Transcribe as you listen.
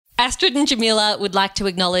Astrid and Jamila would like to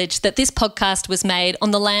acknowledge that this podcast was made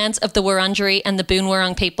on the lands of the Wurundjeri and the Boon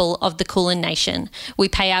Wurrung people of the Kulin Nation. We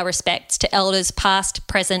pay our respects to elders past,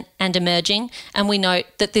 present and emerging, and we note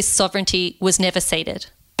that this sovereignty was never ceded.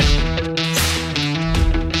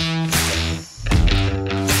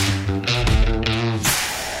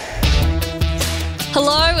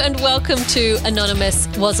 Hello and welcome to Anonymous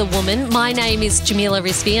Was a Woman. My name is Jamila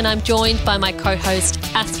Rizvi and I'm joined by my co-host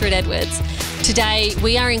Astrid Edwards. Today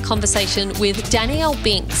we are in conversation with Danielle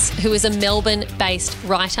Binks, who is a Melbourne-based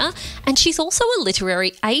writer and she's also a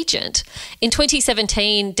literary agent. In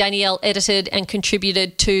 2017, Danielle edited and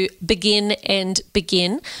contributed to Begin and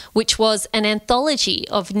Begin, which was an anthology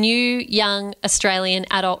of new young Australian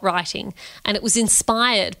adult writing, and it was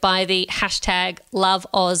inspired by the hashtag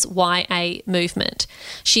LoveAusYA movement.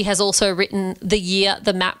 She has also written The Year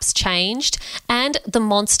the Maps Changed and The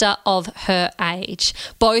Monster of Her Age,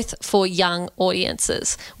 both for young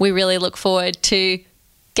audiences. We really look forward to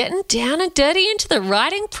getting down and dirty into the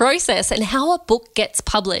writing process and how a book gets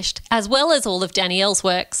published, as well as all of Danielle's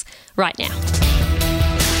works right now.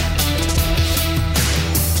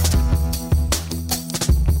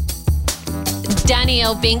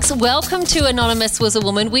 Danielle Binks, welcome to Anonymous Was a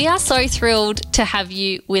Woman. We are so thrilled to have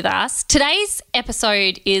you with us. Today's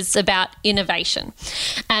episode is about innovation.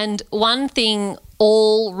 And one thing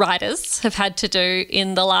all writers have had to do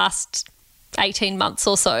in the last 18 months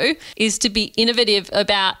or so is to be innovative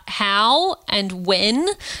about how and when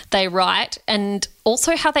they write and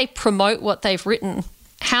also how they promote what they've written.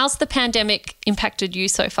 How's the pandemic impacted you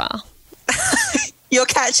so far? You're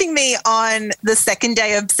catching me on the second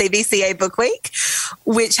day of CBCA Book Week,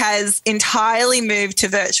 which has entirely moved to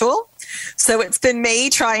virtual. So it's been me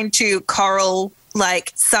trying to corral,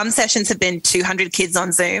 like some sessions have been 200 kids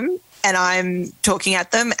on Zoom and I'm talking at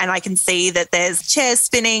them and I can see that there's chairs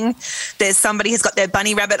spinning, there's somebody who's got their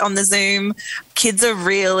bunny rabbit on the Zoom. Kids are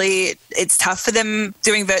really, it's tough for them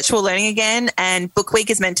doing virtual learning again, and Book Week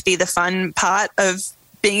is meant to be the fun part of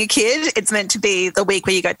being a kid. It's meant to be the week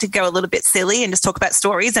where you get to go a little bit silly and just talk about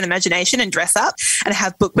stories and imagination and dress up and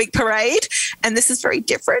have Book Week parade. And this is very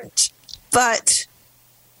different, but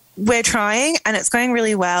we're trying and it's going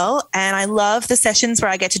really well. And I love the sessions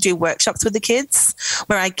where I get to do workshops with the kids,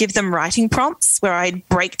 where I give them writing prompts, where I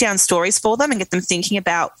break down stories for them and get them thinking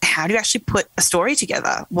about how do you actually put a story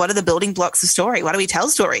together? What are the building blocks of story? Why do we tell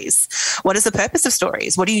stories? What is the purpose of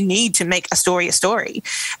stories? What do you need to make a story a story?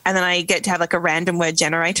 And then I get to have like a random word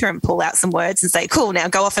generator and pull out some words and say, cool, now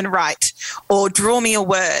go off and write or draw me a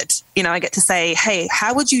word. You know, I get to say, hey,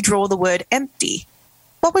 how would you draw the word empty?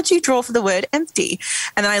 What would you draw for the word empty?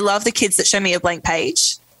 And then I love the kids that show me a blank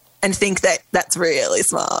page and think that that's really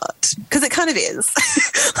smart, because it kind of is.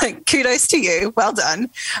 Like, kudos to you. Well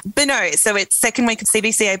done. But no, so it's second week of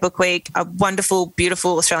CBCA Book Week, a wonderful,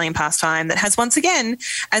 beautiful Australian pastime that has once again,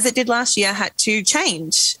 as it did last year, had to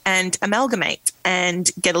change and amalgamate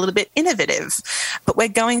and get a little bit innovative. But we're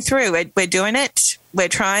going through it. We're doing it. We're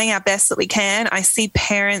trying our best that we can. I see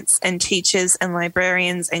parents and teachers and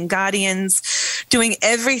librarians and guardians doing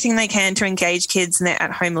everything they can to engage kids in their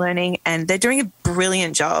at-home learning, and they're doing a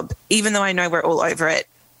brilliant job, even though I know we're all over it.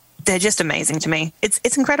 They're just amazing to me.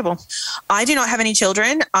 It's incredible. I do not have any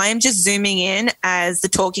children. I am just zooming in as the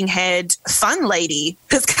talking head fun lady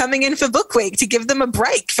that's coming in for Book Week to give them a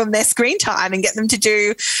break from their screen time and get them to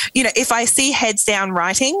do, you know, if I see heads down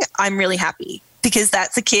writing, I'm really happy. Because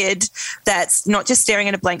that's a kid that's not just staring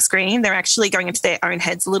at a blank screen, they're actually going into their own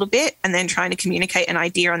heads a little bit and then trying to communicate an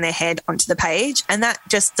idea on their head onto the page. And that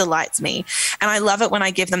just delights me. And I love it when I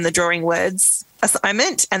give them the drawing words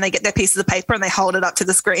assignment and they get their pieces of paper and they hold it up to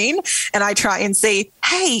the screen. And I try and see,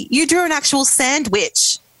 hey, you drew an actual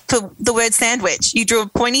sandwich for the word sandwich. You drew a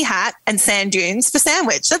pointy hat and sand dunes for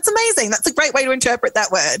sandwich. That's amazing. That's a great way to interpret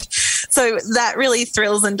that word. So that really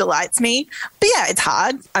thrills and delights me. But yeah, it's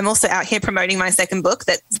hard. I'm also out here promoting my second book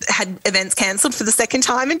that had events cancelled for the second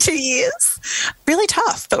time in 2 years. Really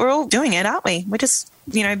tough, but we're all doing it, aren't we? We're just,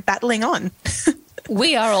 you know, battling on.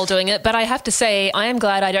 We are all doing it, but I have to say I am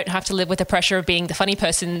glad I don't have to live with the pressure of being the funny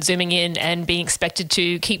person zooming in and being expected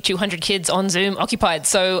to keep 200 kids on Zoom occupied.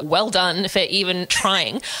 So well done for even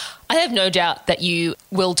trying. I have no doubt that you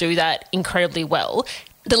will do that incredibly well.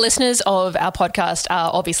 The listeners of our podcast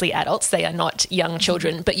are obviously adults. They are not young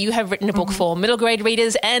children, but you have written a book for middle grade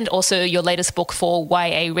readers and also your latest book for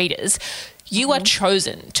YA readers. You are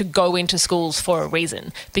chosen to go into schools for a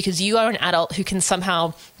reason, because you are an adult who can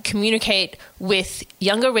somehow communicate with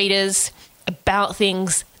younger readers about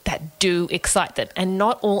things that do excite them, and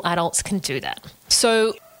not all adults can do that.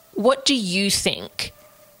 So what do you think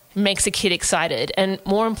makes a kid excited? And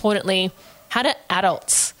more importantly, how do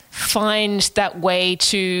adults find that way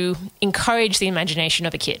to encourage the imagination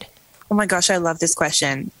of a kid? Oh my gosh, I love this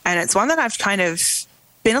question. And it's one that I've kind of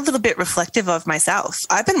been a little bit reflective of myself.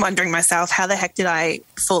 I've been wondering myself, how the heck did I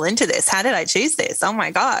fall into this? How did I choose this? Oh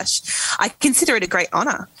my gosh. I consider it a great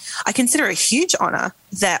honor. I consider it a huge honor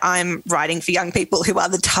that I'm writing for young people who are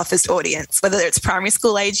the toughest audience, whether it's primary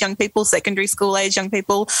school age young people, secondary school age young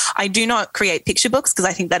people. I do not create picture books because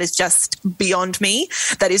I think that is just beyond me.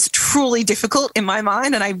 That is truly difficult in my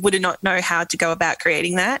mind, and I would not know how to go about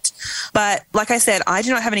creating that. But like I said, I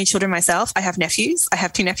do not have any children myself. I have nephews. I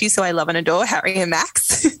have 2 nephews who I love and adore, Harry and Max.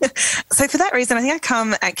 So for that reason, I think I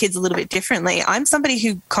come at kids a little bit differently. I'm somebody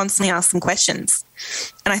who constantly asks them questions.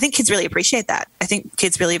 And I think kids really appreciate that. I think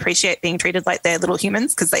kids really appreciate being treated like they're little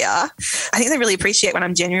humans, because they are. I think they really appreciate when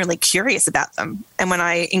I'm genuinely curious about them and when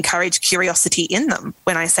I encourage curiosity in them.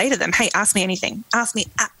 When I say to them, hey, ask me anything. Ask me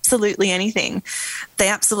absolutely anything. They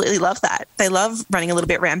absolutely love that. They love running a little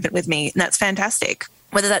bit rampant with me, and that's fantastic.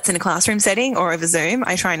 Whether that's in a classroom setting or over Zoom,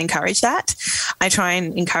 I try and encourage that. I try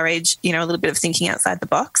and encourage, a little bit of thinking outside the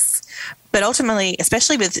box. But ultimately,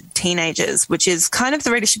 especially with teenagers, which is kind of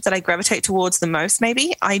the readership that I gravitate towards the most,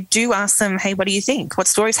 maybe, I do ask them, hey, what do you think? What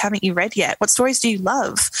stories haven't you read yet? What stories do you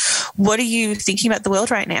love? What are you thinking about the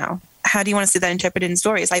world right now? How do you want to see that interpreted in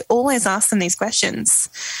stories? I always ask them these questions.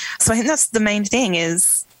 So I think that's the main thing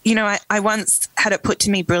is, I once had it put to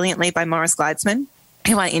me brilliantly by Morris Gleitzman,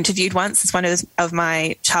 who I interviewed once as one of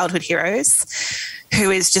my childhood heroes, who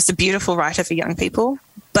is just a beautiful writer for young people.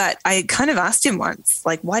 But I kind of asked him once,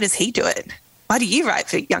 why does he do it? Why do you write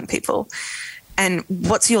for young people? And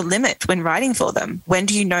what's your limit when writing for them? When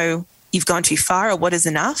do you know you've gone too far, or what is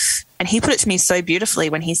enough? And he put it to me so beautifully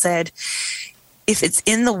when he said, if it's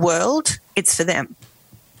in the world, it's for them.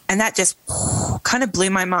 And that just kind of blew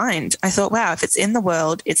my mind. I thought, wow, if it's in the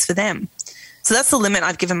world, it's for them. So that's the limit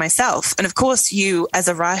I've given myself. And of course, you as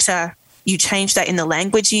a writer, you change that in the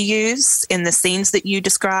language you use, in the scenes that you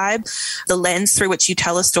describe, the lens through which you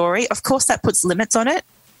tell a story. Of course, that puts limits on it,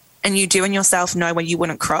 and you do in yourself know where you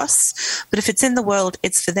wouldn't cross. But if it's in the world,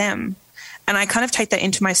 it's for them. And I kind of take that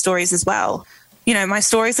into my stories as well. My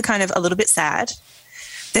stories are kind of a little bit sad.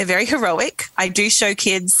 They're very heroic. I do show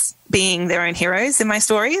kids being their own heroes in my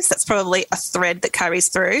stories. That's probably a thread that carries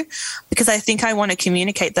through, because I think I want to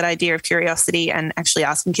communicate that idea of curiosity and actually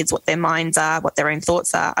asking kids what their minds are, what their own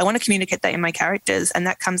thoughts are. I want to communicate that in my characters, and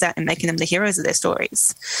that comes out in making them the heroes of their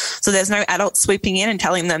stories. So there's no adults swooping in and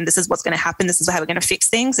telling them this is what's going to happen, this is how we're going to fix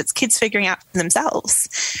things. It's kids figuring out for themselves.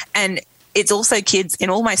 And it's also kids in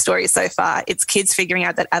all my stories so far. It's kids figuring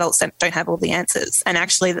out that adults don't have all the answers, and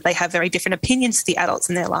actually that they have very different opinions to the adults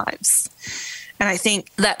in their lives. And I think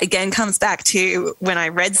that, again, comes back to when I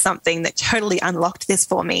read something that totally unlocked this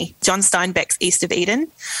for me. John Steinbeck's East of Eden,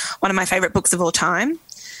 one of my favorite books of all time.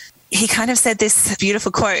 He kind of said this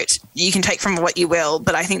beautiful quote, you can take from what you will,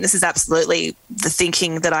 but I think this is absolutely the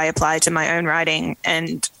thinking that I apply to my own writing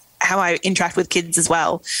and how I interact with kids as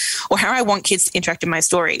well, or how I want kids to interact in my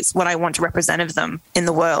stories, what I want to represent of them in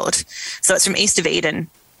the world. So it's from East of Eden.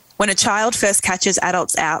 When a child first catches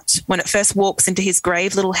adults out, when it first walks into his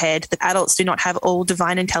grave little head, that adults do not have all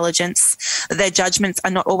divine intelligence, that their judgments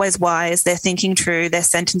are not always wise, their thinking true, their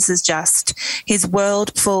sentences just, his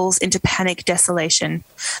world falls into panic desolation.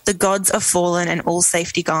 The gods are fallen and all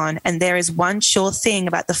safety gone, and there is one sure thing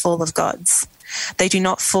about the fall of gods. They do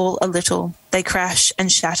not fall a little. They crash and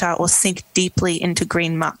shatter or sink deeply into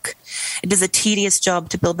green muck. It is a tedious job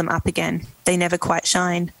to build them up again. They never quite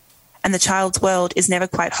shine. And the child's world is never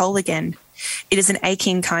quite whole again. It is an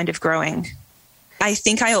aching kind of growing. I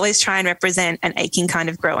think I always try and represent an aching kind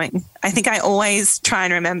of growing. I think I always try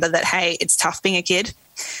and remember that, hey, it's tough being a kid.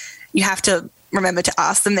 You have to remember to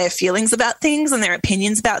ask them their feelings about things and their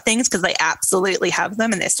opinions about things, because they absolutely have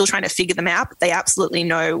them and they're still trying to figure them out. But they absolutely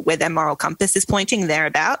know where their moral compass is pointing,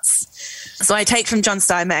 thereabouts. So I take from John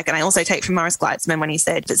Steinbeck, and I also take from Morris Gleitzman when he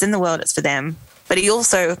said, if it's in the world, it's for them. But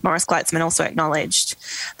Morris Gleitzman also acknowledged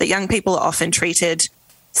that young people are often treated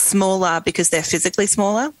smaller because they're physically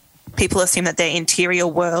smaller. People assume that their interior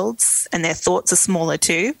worlds and their thoughts are smaller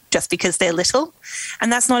too, just because they're little.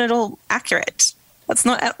 And that's not at all accurate. That's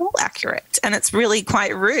not at all accurate. And it's really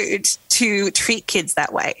quite rude to treat kids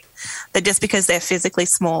that way, that just because they're physically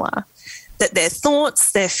smaller, that their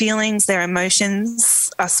thoughts, their feelings, their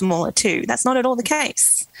emotions are smaller too. That's not at all the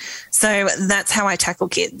case. So that's how I tackle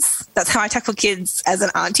kids. That's how I tackle kids as an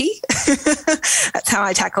auntie. That's how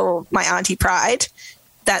I tackle my auntie pride.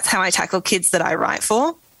 That's how I tackle kids that I write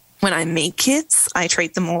for. When I meet kids, I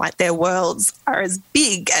treat them all like their worlds are as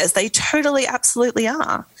big as they totally, absolutely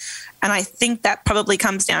are. And I think that probably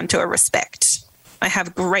comes down to a respect. I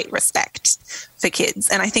have great respect for kids.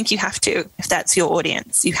 And I think you have to, if that's your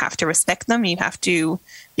audience, you have to respect them. You have to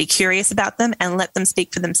be curious about them and let them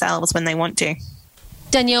speak for themselves when they want to.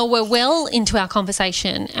 Danielle, we're well into our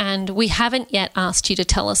conversation and we haven't yet asked you to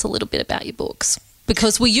tell us a little bit about your books,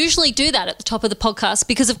 because we usually do that at the top of the podcast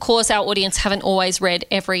because, of course, our audience haven't always read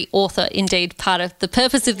every author. Indeed, part of the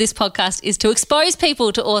purpose of this podcast is to expose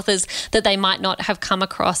people to authors that they might not have come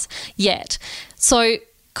across yet. So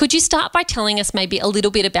could you start by telling us maybe a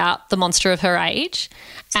little bit about The Monster of Her Age,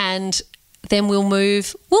 and then we'll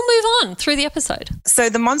move on through the episode. So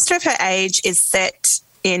The Monster of Her Age is set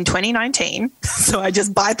in 2019. So I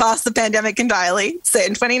just bypassed the pandemic entirely. Set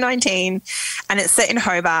in 2019, and it's set in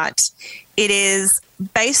Hobart. It is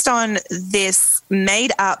based on this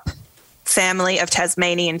made-up family of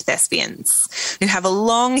Tasmanian thespians who have a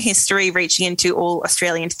long history reaching into all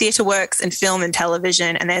Australian theatre works and film and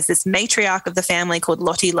television. And there's this matriarch of the family called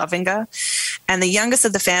Lottie Lovinger. And the youngest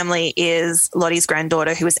of the family is Lottie's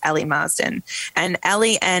granddaughter, who is Ellie Marsden. And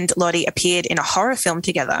Ellie and Lottie appeared in a horror film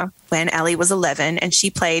together when Ellie was 11, and she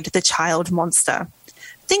played the child monster.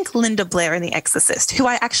 Think Linda Blair in The Exorcist, who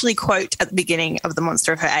I actually quote at the beginning of The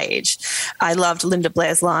Monster of Her Age. I loved Linda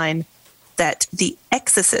Blair's line that The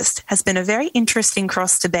Exorcist has been a very interesting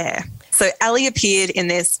cross to bear. So Ellie appeared in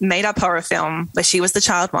this made-up horror film where she was the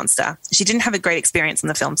child monster. She didn't have a great experience on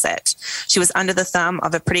the film set. She was under the thumb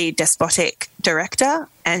of a pretty despotic director,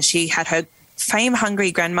 and she had her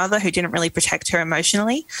fame-hungry grandmother who didn't really protect her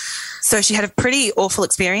emotionally. So she had a pretty awful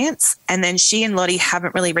experience, and then she and Lottie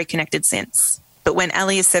haven't really reconnected since. But when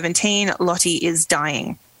Ellie is 17, Lottie is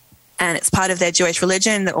dying. And it's part of their Jewish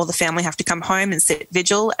religion that all the family have to come home and sit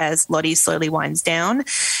vigil as Lottie slowly winds down.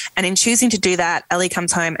 And in choosing to do that, Ellie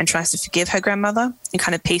comes home and tries to forgive her grandmother and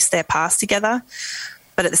kind of piece their past together.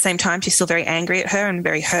 But at the same time, she's still very angry at her and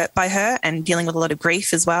very hurt by her and dealing with a lot of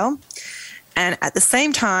grief as well. And at the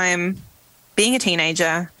same time, being a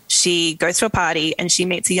teenager, she goes to a party and she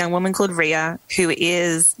meets a young woman called Rhea, who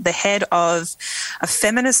is the head of a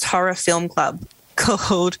feminist horror film club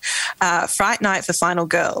called Fright Night for Final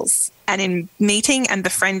Girls. And in meeting and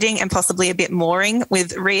befriending and possibly a bit mooring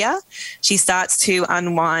with Rhea, she starts to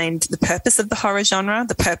unwind the purpose of the horror genre,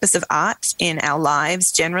 the purpose of art in our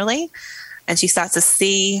lives generally. And she starts to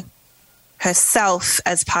see herself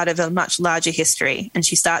as part of a much larger history. And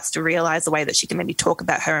she starts to realize the way that she can maybe talk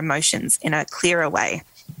about her emotions in a clearer way.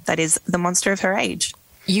 That is The Monster of Her Age.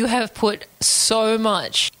 You have put so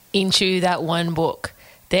much into that one book.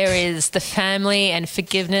 There is the family and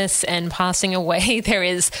forgiveness and passing away. There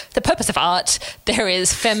is the purpose of art. There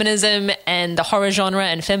is feminism and the horror genre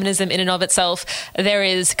and feminism in and of itself. There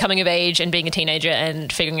is coming of age and being a teenager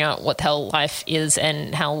and figuring out what the hell life is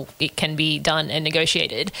and how it can be done and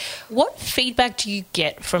negotiated. What feedback do you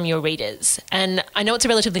get from your readers? And I know it's a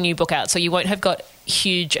relatively new book out, so you won't have got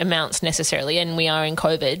huge amounts necessarily, and we are in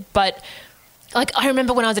COVID, but like, I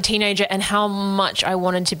remember when I was a teenager and how much I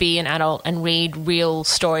wanted to be an adult and read real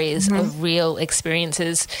stories of real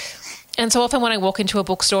experiences. And so often when I walk into a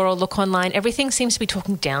bookstore or look online, everything seems to be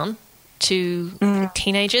talking down to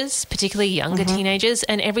teenagers, particularly younger teenagers.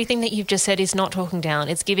 And everything that you've just said is not talking down.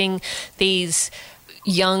 It's giving these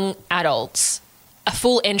young adults a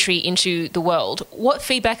full entry into the world. What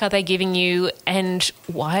feedback are they giving you, and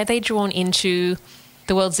why are they drawn into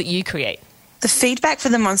the worlds that you create? The feedback for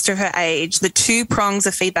The Monster of Her Age, the two prongs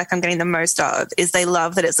of feedback I'm getting the most of is they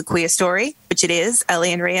love that it's a queer story, which it is.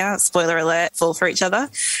 Ellie and Rhea, spoiler alert, fall for each other.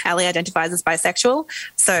 Ellie identifies as bisexual,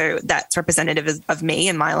 so that's representative of me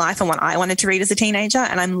and my life and what I wanted to read as a teenager.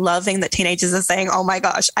 And I'm loving that teenagers are saying, oh my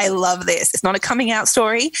gosh, I love this. It's not a coming out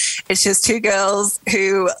story. It's just two girls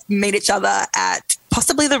who meet each other at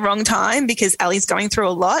possibly the wrong time because Ellie's going through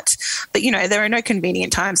a lot. But, you know, there are no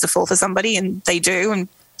convenient times to fall for somebody, and they do. And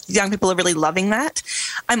young people are really loving that.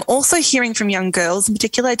 I'm also hearing from young girls, in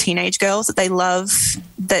particular teenage girls, that they love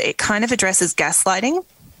that it kind of addresses gaslighting.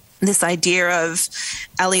 This idea of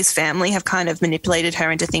Ellie's family have kind of manipulated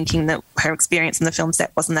her into thinking that her experience in the film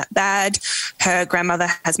set wasn't that bad. Her grandmother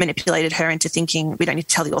has manipulated her into thinking we don't need to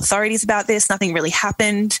tell the authorities about this. Nothing really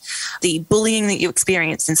happened. The bullying that you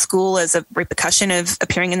experienced in school as a repercussion of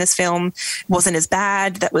appearing in this film wasn't as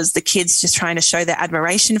bad. That was the kids just trying to show their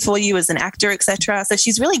admiration for you as an actor, etc. So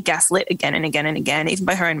she's really gaslit again and again and again, even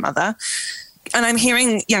by her own mother. And I'm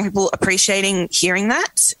hearing young people appreciating hearing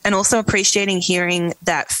that, and also appreciating hearing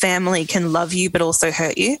that family can love you but also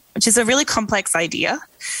hurt you, which is a really complex idea.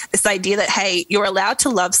 This idea that, hey, you're allowed to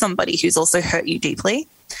love somebody who's also hurt you deeply.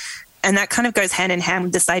 And that kind of goes hand in hand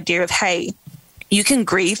with this idea of, hey, you can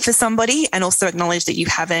grieve for somebody and also acknowledge that you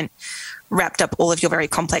haven't wrapped up all of your very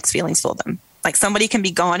complex feelings for them. Like somebody can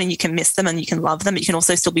be gone and you can miss them and you can love them, but you can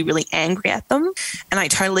also still be really angry at them. And I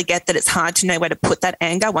totally get that it's hard to know where to put that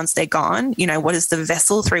anger once they're gone. You know, what is the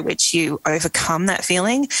vessel through which you overcome that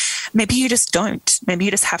feeling? Maybe you just don't. Maybe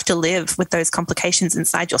you just have to live with those complications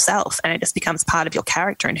inside yourself, and it just becomes part of your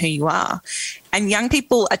character and who you are. And young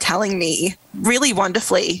people are telling me really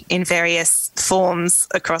wonderfully in various forms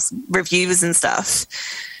across reviews and stuff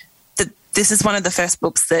that this is one of the first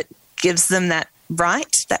books that gives them that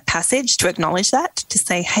right, that passage to acknowledge that, to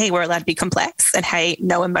say, hey, we're allowed to be complex, and hey,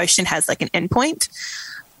 no emotion has like an endpoint,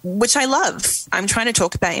 which I love. I'm trying to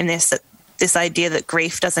talk about in this idea that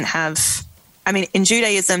grief doesn't have, I mean, in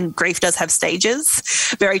Judaism, grief does have stages.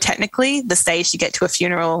 Very technically, the stage to get to a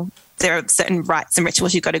funeral, there are certain rites and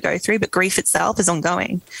rituals you've got to go through, but grief itself is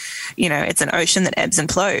ongoing. You know, it's an ocean that ebbs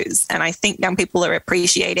and flows. And I think young people are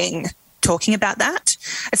appreciating talking about that,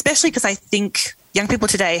 especially because I think young people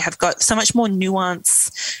today have got so much more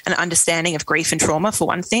nuance and understanding of grief and trauma, for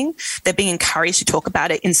one thing. They're being encouraged to talk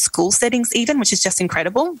about it in school settings even, which is just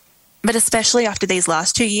incredible. But especially after these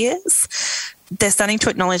last 2 years, they're starting to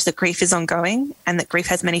acknowledge that grief is ongoing and that grief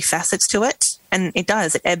has many facets to it. And it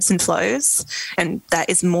does. It ebbs and flows. And that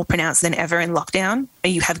is more pronounced than ever in lockdown.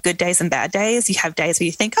 You have good days and bad days. You have days where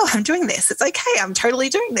you think, oh, I'm doing this. It's okay. I'm totally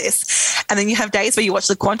doing this. And then you have days where you watch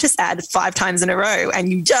the Qantas ad 5 times in a row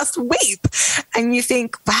and you just weep. And you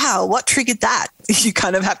think, wow, what triggered that? You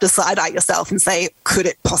kind of have to side-eye yourself and say, could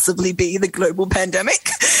it possibly be the global pandemic?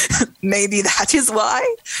 Maybe that is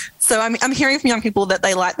why. So I'm hearing from young people that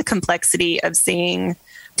they like the complexity of seeing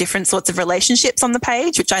different sorts of relationships on the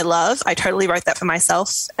page, which I love. I totally wrote that for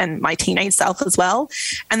myself and my teenage self as well.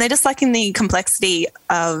 And they're just liking the complexity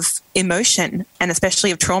of emotion and especially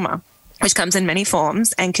of trauma, which comes in many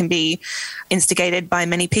forms and can be instigated by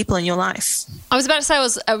many people in your life. I was about to say I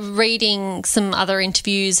was reading some other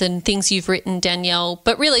interviews and things you've written, Danielle,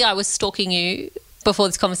 but really I was stalking you before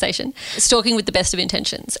this conversation, stalking with the best of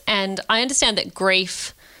intentions. And I understand that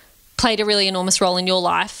grief played a really enormous role in your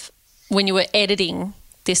life when you were editing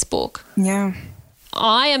this book. Yeah.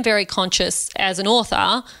 I am very conscious as an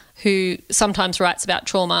author who sometimes writes about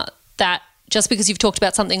trauma that just because you've talked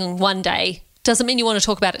about something one day doesn't mean you want to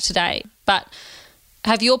talk about it today. But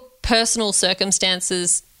have your personal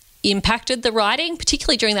circumstances impacted the writing,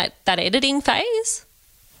 particularly during that editing phase?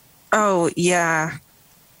 Oh, yeah.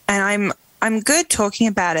 And I'm good talking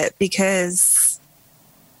about it because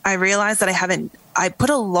I realize that I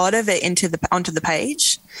put a lot of it onto the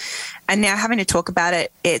page, and now having to talk about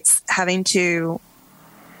it, it's having to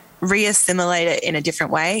re-assimilate it in a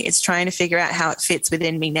different way. It's trying to figure out how it fits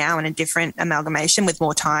within me now in a different amalgamation with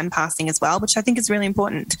more time passing as well, which I think is really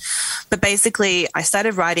important. But basically, I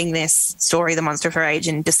started writing this story, The Monster of Her Age,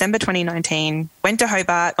 in December 2019, went to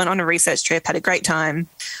Hobart, went on a research trip, had a great time,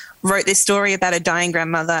 wrote this story about a dying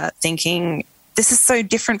grandmother thinking, this is so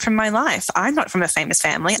different from my life. I'm not from a famous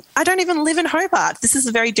family. I don't even live in Hobart. This is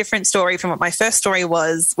a very different story from what my first story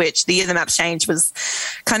was, which the year the maps changed was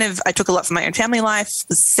kind of, I took a lot from my own family life,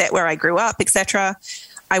 was set where I grew up, etc.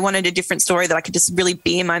 I wanted a different story that I could just really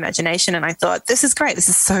be in my imagination. And I thought, this is great. This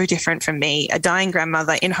is so different from me. A dying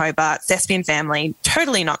grandmother in Hobart, thespian family,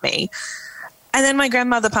 totally not me. And then my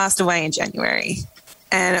grandmother passed away in January.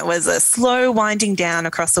 And it was a slow winding down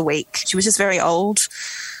across a week. She was just very old.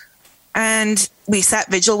 And we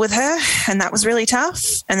sat vigil with her, and that was really tough.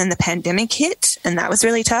 And then the pandemic hit, and that was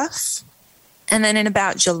really tough. And then in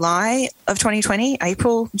about July of 2020,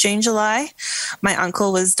 April, June, July, my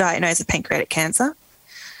uncle was diagnosed with pancreatic cancer.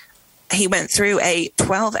 He went through a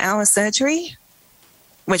 12-hour surgery,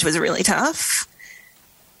 which was really tough.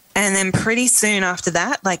 And then pretty soon after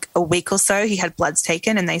that, like a week or so, he had bloods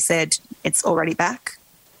taken, and they said, it's already back.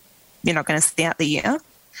 You're not going to see out the year.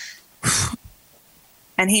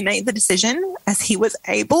 And he made the decision, as he was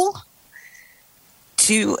able,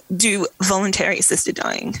 to do voluntary assisted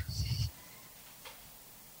dying,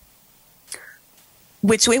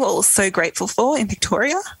 which we were all so grateful for in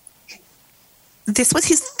Victoria. This was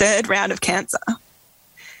his 3rd round of cancer.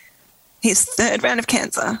 His 3rd round of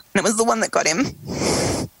cancer. And it was the one that got him.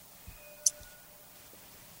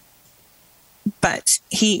 But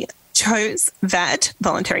he chose VAD,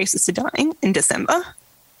 voluntary assisted dying, in December.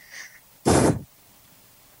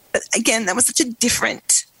 But again, that was such a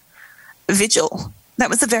different vigil. That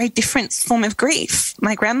was a very different form of grief.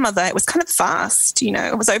 My grandmother, it was kind of fast,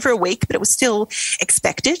 it was over a week, but it was still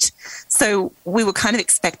expected. So we were kind of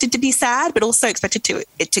expected to be sad, but also expected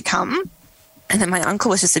it to come. And then my uncle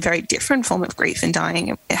was just a very different form of grief and dying.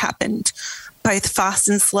 It happened both fast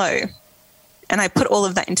and slow. And I put all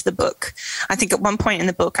of that into the book. I think at one point in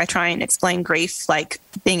the book, I try and explain grief like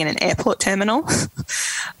being in an airport terminal.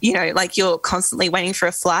 You know, like you're constantly waiting for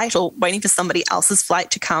a flight or waiting for somebody else's flight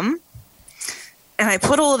to come. And I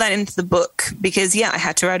put all of that into the book because, I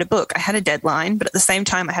had to write a book. I had a deadline, but at the same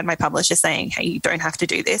time, I had my publisher saying, hey, you don't have to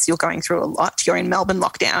do this. You're going through a lot. You're in Melbourne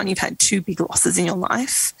lockdown. You've had 2 big losses in your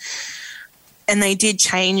life. And they did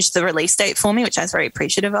change the release date for me, which I was very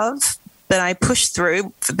appreciative of. But I pushed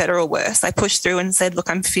through, for better or worse. I pushed through and said, look,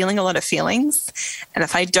 I'm feeling a lot of feelings. And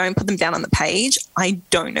if I don't put them down on the page, I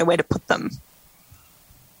don't know where to put them.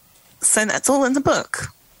 So that's all in the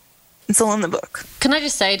book. It's all in the book. Can I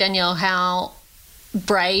just say, Danielle, how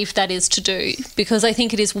brave that is to do? Because I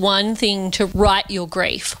think it is one thing to write your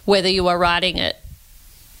grief, whether you are writing it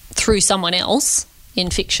through someone else in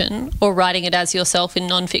fiction or writing it as yourself in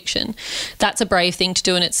non-fiction. That's a brave thing to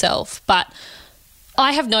do in itself. But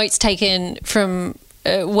I have notes taken from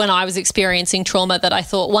when I was experiencing trauma that I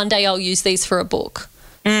thought one day I'll use these for a book.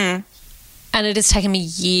 And it has taken me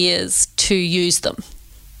years to use them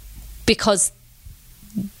because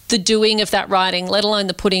the doing of that writing, let alone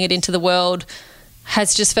the putting it into the world,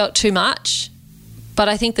 has just felt too much. But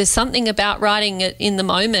I think there's something about writing it in the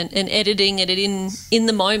moment and editing it in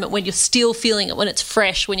the moment when you're still feeling it, when it's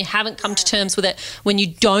fresh, when you haven't come to terms with it, when you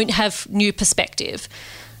don't have new perspective.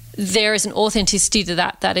 There is an authenticity to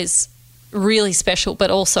that is really special,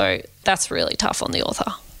 but also that's really tough on the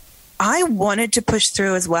author. I wanted to push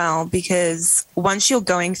through as well because once you're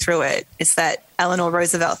going through it, it's that Eleanor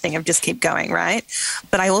Roosevelt thing of just keep going, right?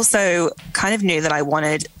 But I also kind of knew that I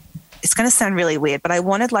wanted, it's going to sound really weird, but I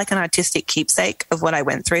wanted like an artistic keepsake of what I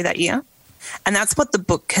went through that year. And that's what the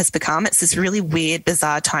book has become. It's this really weird,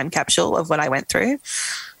 bizarre time capsule of what I went through.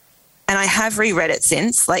 And I have reread it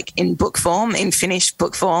since, like in book form, in finished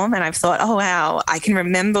book form. And I've thought, oh, wow, I can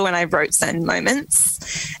remember when I wrote certain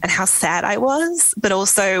moments and how sad I was, but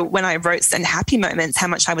also when I wrote certain happy moments, how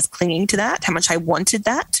much I was clinging to that, how much I wanted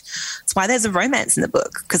that. That's why there's a romance in the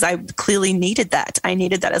book, because I clearly needed that. I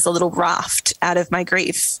needed that as a little raft out of my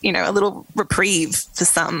grief, you know, a little reprieve for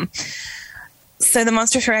some. So The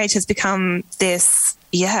Monstrous Rage has become this,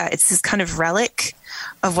 it's this kind of relic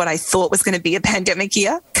of what I thought was going to be a pandemic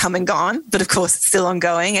year, come and gone, but of course it's still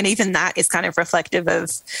ongoing. And even that is kind of reflective of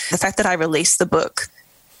the fact that I released the book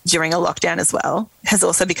during a lockdown as well, has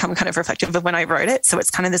also become kind of reflective of when I wrote it. So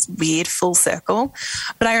it's kind of this weird full circle.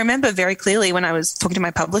 But I remember very clearly when I was talking to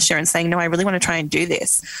my publisher and saying, no, I really want to try and do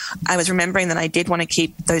this. I was remembering that I did want to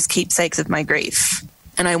keep those keepsakes of my grief.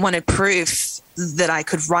 And I wanted proof that I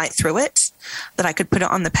could write through it, that I could put it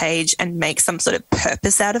on the page and make some sort of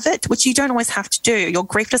purpose out of it, which you don't always have to do. Your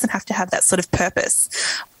grief doesn't have to have that sort of purpose.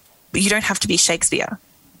 But you don't have to be Shakespeare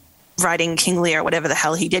writing King Lear or whatever the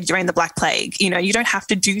hell he did during the Black Plague. You know, you don't have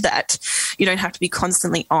to do that. You don't have to be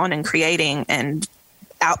constantly on and creating and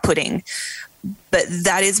outputting. But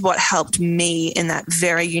that is what helped me in that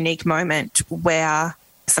very unique moment where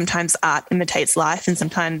sometimes art imitates life and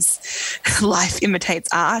sometimes life imitates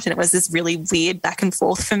art. And it was this really weird back and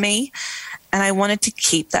forth for me. And I wanted to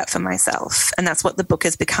keep that for myself. And that's what the book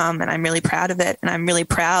has become. And I'm really proud of it. And I'm really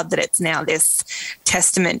proud that it's now this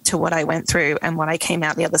testament to what I went through and what I came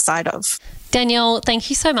out the other side of. Danielle, thank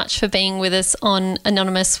you so much for being with us on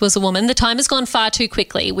Anonymous Was a Woman. The time has gone far too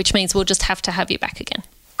quickly, which means we'll just have to have you back again.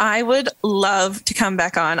 I would love to come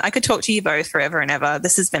back on. I could talk to you both forever and ever.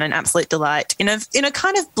 This has been an absolute delight in a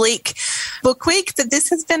kind of bleak book week, but this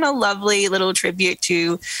has been a lovely little tribute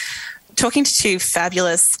to talking to two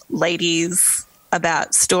fabulous ladies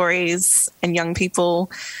about stories and young people.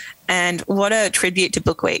 And what a tribute to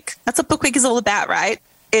Book Week. That's what Book Week is all about, right?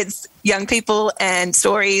 It's young people and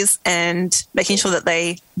stories and making sure that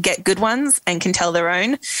they get good ones and can tell their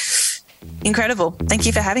own. Incredible. Thank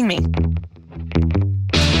you for having me.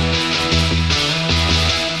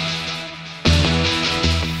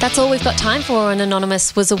 That's all we've got time for on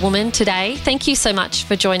Anonymous Was a Woman today. Thank you so much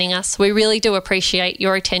for joining us. We really do appreciate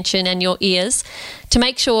your attention and your ears. To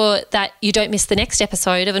make sure that you don't miss the next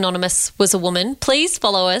episode of Anonymous Was a Woman, please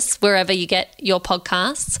follow us wherever you get your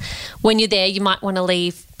podcasts. When you're there, you might want to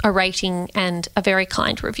leave a rating and a very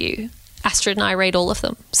kind review. Astrid and I read all of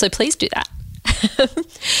them, so please do that.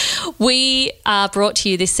 We are brought to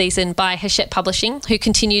you this season by Hachette Publishing, who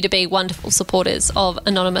continue to be wonderful supporters of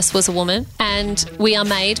Anonymous Was a Woman, and we are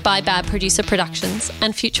made by Bad Producer Productions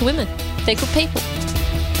and Future Women. They're good people.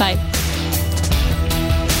 Bye.